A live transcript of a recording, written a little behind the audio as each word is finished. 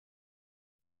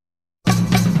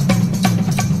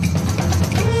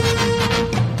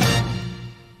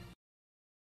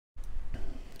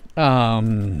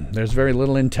There's very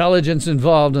little intelligence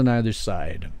involved on either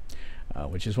side,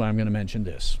 which is why I'm going to mention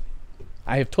this.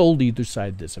 I have told either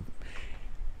side this.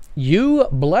 You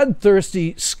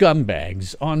bloodthirsty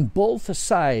scumbags on both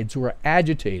sides who are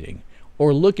agitating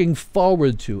or looking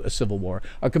forward to a civil war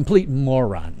are complete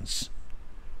morons.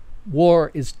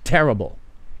 War is terrible.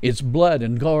 It's blood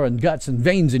and gore and guts and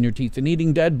veins in your teeth and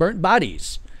eating dead, burnt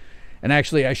bodies. And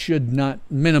actually, I should not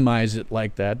minimize it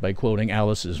like that by quoting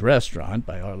Alice's Restaurant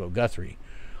by Arlo Guthrie.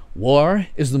 War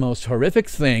is the most horrific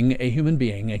thing a human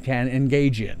being can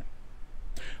engage in.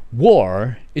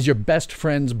 War is your best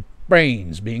friend's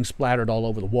brains being splattered all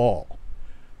over the wall.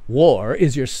 War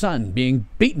is your son being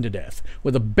beaten to death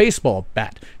with a baseball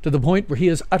bat to the point where he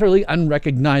is utterly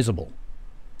unrecognizable.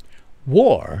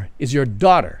 War is your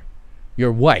daughter,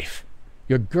 your wife,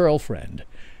 your girlfriend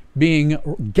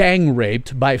being gang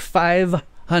raped by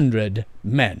 500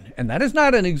 men. And that is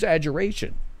not an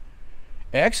exaggeration.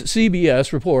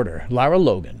 Ex-CBS reporter Lara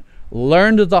Logan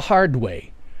learned the hard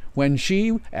way when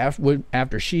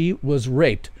after she was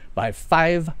raped by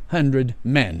 500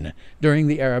 men during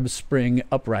the Arab Spring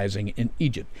uprising in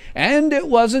Egypt. And it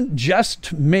wasn't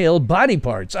just male body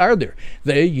parts, are there?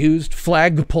 They used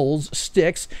flagpoles,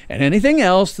 sticks, and anything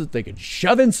else that they could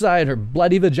shove inside her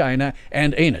bloody vagina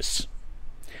and anus.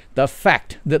 The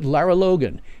fact that Lara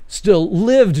Logan still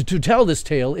lived to tell this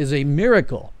tale is a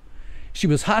miracle. She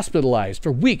was hospitalized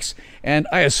for weeks, and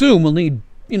I assume will need,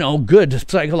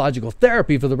 good psychological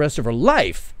therapy for the rest of her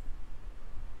life.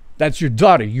 That's your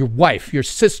daughter, your wife, your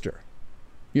sister,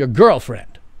 your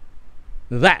girlfriend.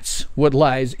 That's what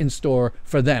lies in store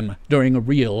for them during a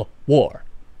real war.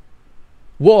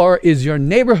 War is your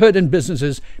neighborhood and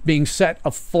businesses being set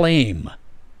aflame.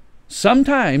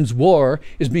 Sometimes war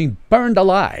is being burned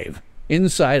alive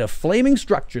inside a flaming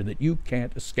structure that you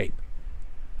can't escape.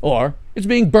 Or it's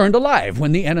being burned alive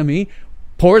when the enemy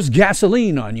pours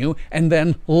gasoline on you and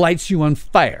then lights you on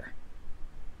fire.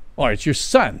 Or it's your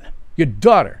son, your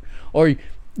daughter, or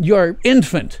your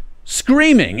infant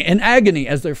screaming in agony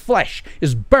as their flesh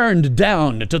is burned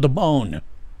down to the bone.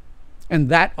 And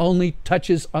that only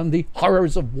touches on the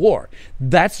horrors of war.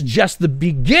 That's just the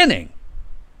beginning.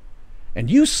 And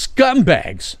you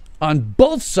scumbags on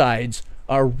both sides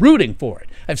are rooting for it.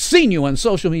 I've seen you on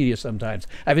social media sometimes.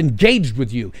 I've engaged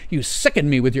with you. You sicken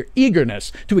me with your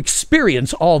eagerness to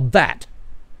experience all that.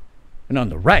 And on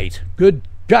the right, good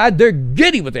God, they're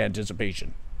giddy with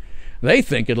anticipation. They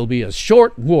think it'll be a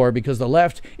short war because the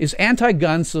left is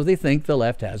anti-gun, so they think the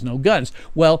left has no guns.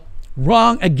 Well,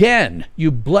 wrong again,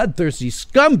 you bloodthirsty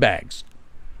scumbags.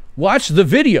 Watch the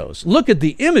videos. Look at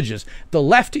the images. The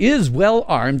left is well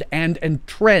armed and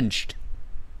entrenched.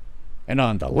 And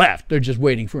on the left, they're just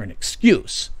waiting for an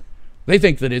excuse. They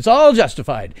think that it's all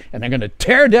justified, and they're going to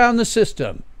tear down the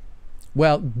system.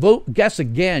 Well, guess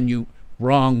again, you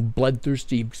wrong,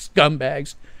 bloodthirsty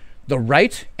scumbags. The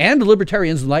right and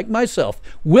libertarians like myself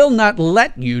will not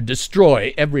let you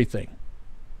destroy everything.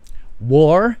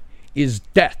 War is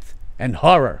death and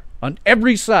horror on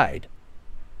every side.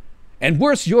 And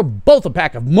worse, you're both a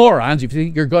pack of morons if you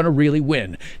think you're going to really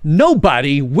win.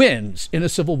 Nobody wins in a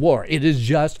civil war. It is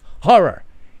just horror.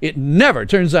 It never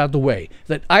turns out the way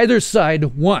that either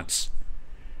side wants.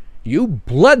 You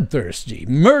bloodthirsty,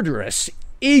 murderous,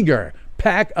 eager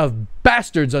pack of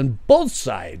bastards on both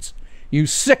sides. You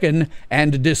sicken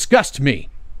and disgust me.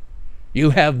 You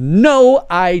have no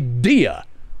idea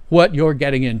what you're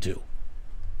getting into.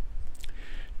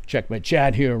 Check my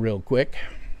chat here real quick.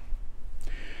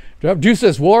 Drew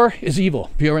says, war is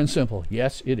evil, pure and simple.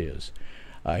 Yes, it is.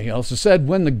 He also said,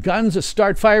 when the guns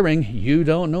start firing, you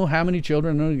don't know how many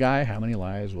children will die, how many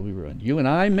lives will be ruined. You and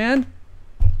I, men,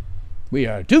 we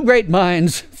are two great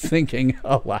minds thinking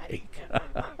alike.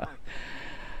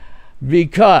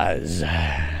 Because,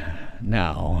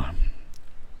 now,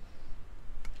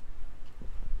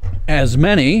 as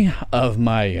many of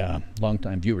my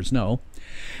longtime viewers know,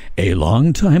 a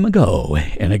long time ago,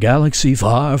 in a galaxy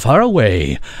far, far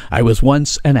away, I was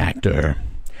once an actor.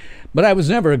 But I was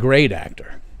never a great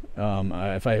actor.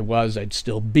 If I was, I'd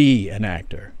still be an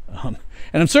actor. And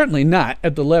I'm certainly not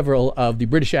at the level of the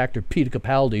British actor Peter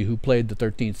Capaldi, who played the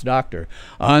 13th Doctor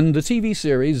on the TV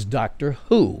series Doctor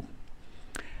Who.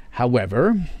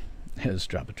 However, as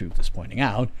Drop of Truth is pointing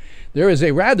out, there is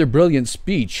a rather brilliant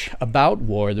speech about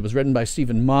war that was written by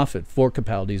Stephen Moffat for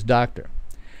Capaldi's Doctor.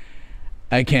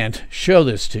 I can't show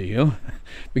this to you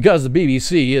because the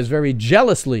BBC is very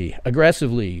jealously,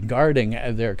 aggressively guarding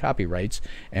their copyrights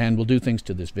and will do things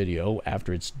to this video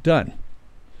after it's done.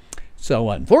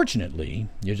 So unfortunately,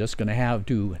 you're just going to have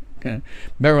to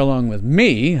bear along with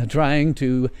me trying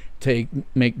to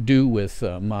make do with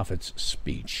Moffat's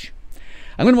speech.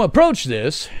 I'm going to approach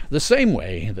this the same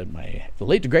way that the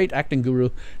late great acting guru,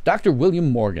 Dr.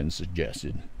 William Morgan,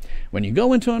 suggested. When you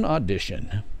go into an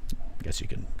audition, I guess you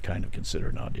can kind of consider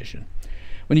an audition.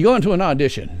 When you go into an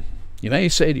audition, you may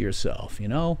say to yourself, you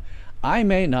know, I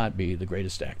may not be the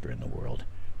greatest actor in the world,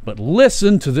 but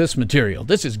listen to this material.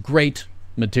 This is great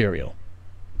material.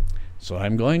 So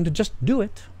I'm going to just do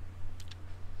it.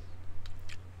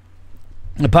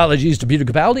 Apologies to Peter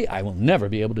Capaldi. I will never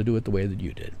be able to do it the way that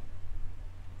you did.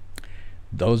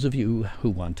 Those of you who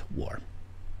want war,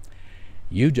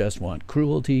 you just want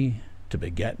cruelty to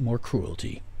beget more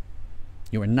cruelty.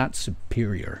 You are not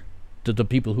superior to the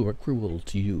people who are cruel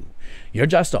to you. You're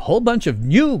just a whole bunch of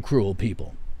new cruel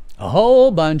people. A whole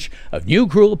bunch of new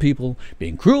cruel people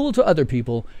being cruel to other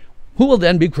people who will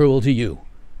then be cruel to you.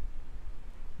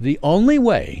 The only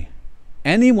way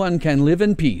anyone can live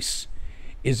in peace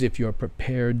is if you're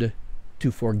prepared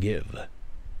to forgive.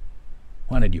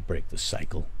 Why don't you break the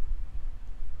cycle?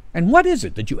 And what is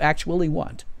it that you actually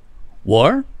want?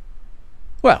 War?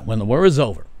 Well, when the war is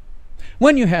over,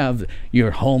 when you have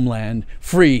your homeland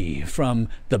free from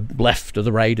the left or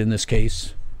the right in this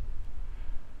case,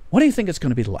 what do you think it's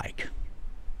going to be like?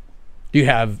 Do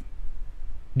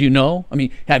you know? I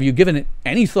mean, have you given it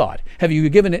any thought? Have you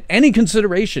given it any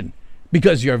consideration?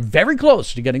 Because you're very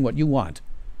close to getting what you want.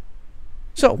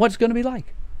 So what's it going to be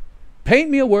like? Paint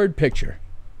me a word picture.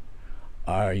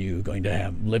 Are you going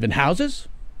to live in houses?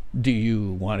 Do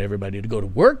you want everybody to go to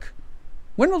work?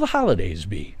 When will the holidays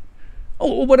be?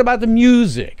 Oh, what about the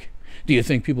music? Do you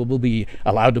think people will be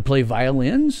allowed to play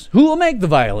violins? Who will make the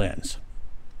violins?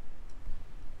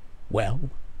 Well,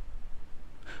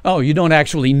 oh, you don't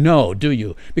actually know, do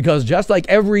you? Because just like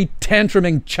every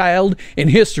tantruming child in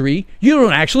history, you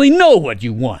don't actually know what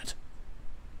you want.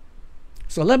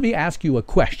 So let me ask you a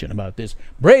question about this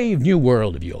brave new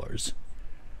world of yours.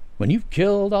 When you've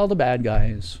killed all the bad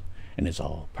guys, and it's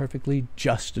all perfectly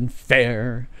just and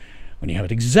fair, when you have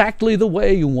it exactly the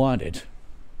way you want it,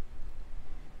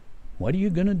 what are you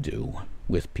going to do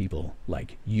with people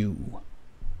like you,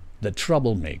 the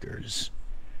troublemakers?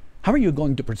 How are you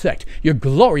going to protect your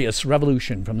glorious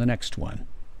revolution from the next one?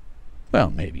 Well,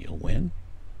 maybe you'll win,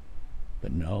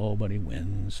 but nobody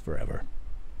wins forever.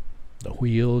 The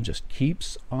wheel just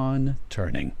keeps on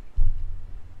turning.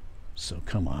 So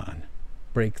come on,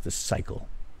 break the cycle.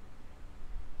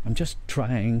 I'm just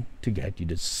trying to get you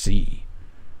to see.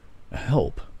 I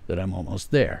hope that I'm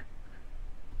almost there.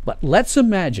 But let's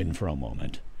imagine for a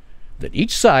moment that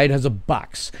each side has a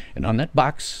box, and on that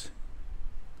box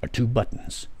are two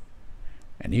buttons.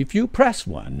 And if you press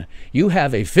one, you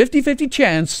have a 50-50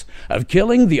 chance of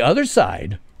killing the other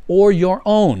side or your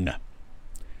own.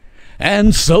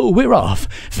 And so we're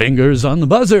off. Fingers on the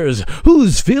buzzers.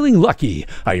 Who's feeling lucky?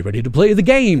 Are you ready to play the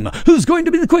game? Who's going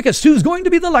to be the quickest? Who's going to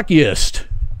be the luckiest?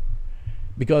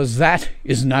 Because that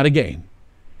is not a game.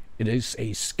 It is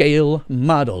a scale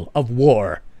model of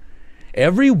war.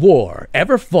 Every war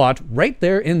ever fought right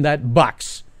there in that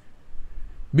box.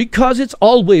 Because it's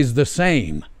always the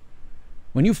same.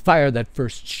 When you fire that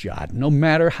first shot, no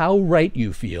matter how right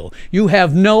you feel, you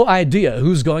have no idea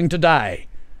who's going to die.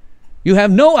 You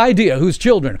have no idea whose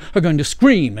children are going to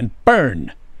scream and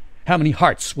burn. How many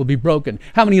hearts will be broken?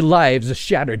 How many lives are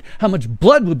shattered? How much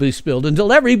blood will be spilled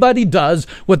until everybody does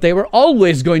what they were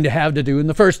always going to have to do in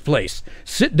the first place?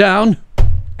 Sit down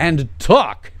and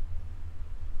talk.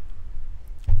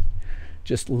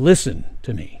 Just listen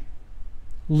to me.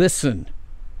 Listen.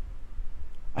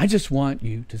 I just want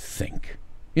you to think.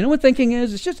 You know what thinking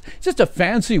is? It's just a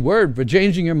fancy word for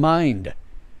changing your mind.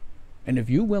 And if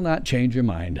you will not change your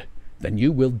mind, then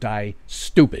you will die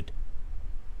stupid.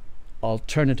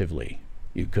 Alternatively,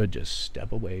 you could just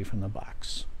step away from the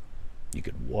box. You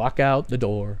could walk out the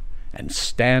door and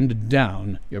stand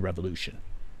down your revolution.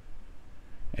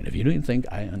 And if you don't think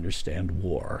I understand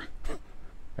war,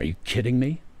 are you kidding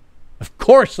me? Of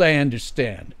course I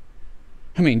understand.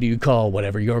 I mean, do you call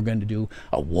whatever you're going to do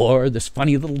a war, this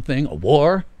funny little thing, a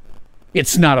war?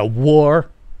 It's not a war.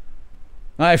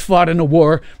 I fought in a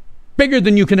war bigger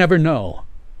than you can ever know.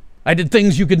 I did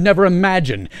things you could never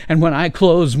imagine, and when I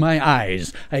close my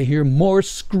eyes, I hear more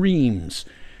screams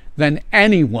than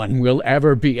anyone will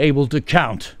ever be able to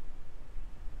count.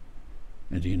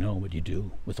 And do you know what you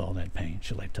do with all that pain?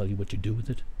 Shall I tell you what you do with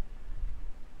it?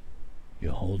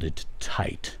 You hold it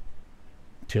tight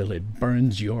till it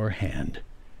burns your hand,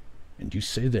 and you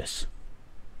say this: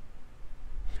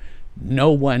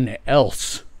 no one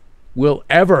else will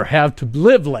ever have to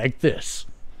live like this.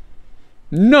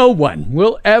 No one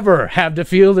will ever have to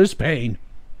feel this pain.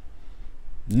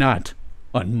 Not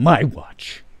on my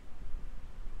watch.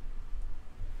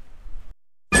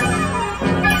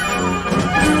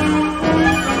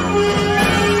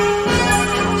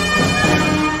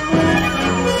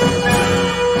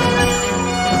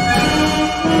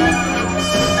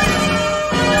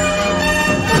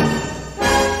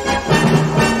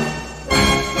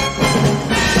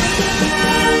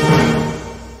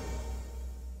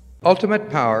 ultimate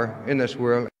power in this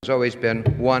world has always been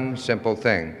one simple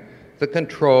thing: the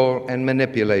control and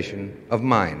manipulation of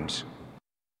minds.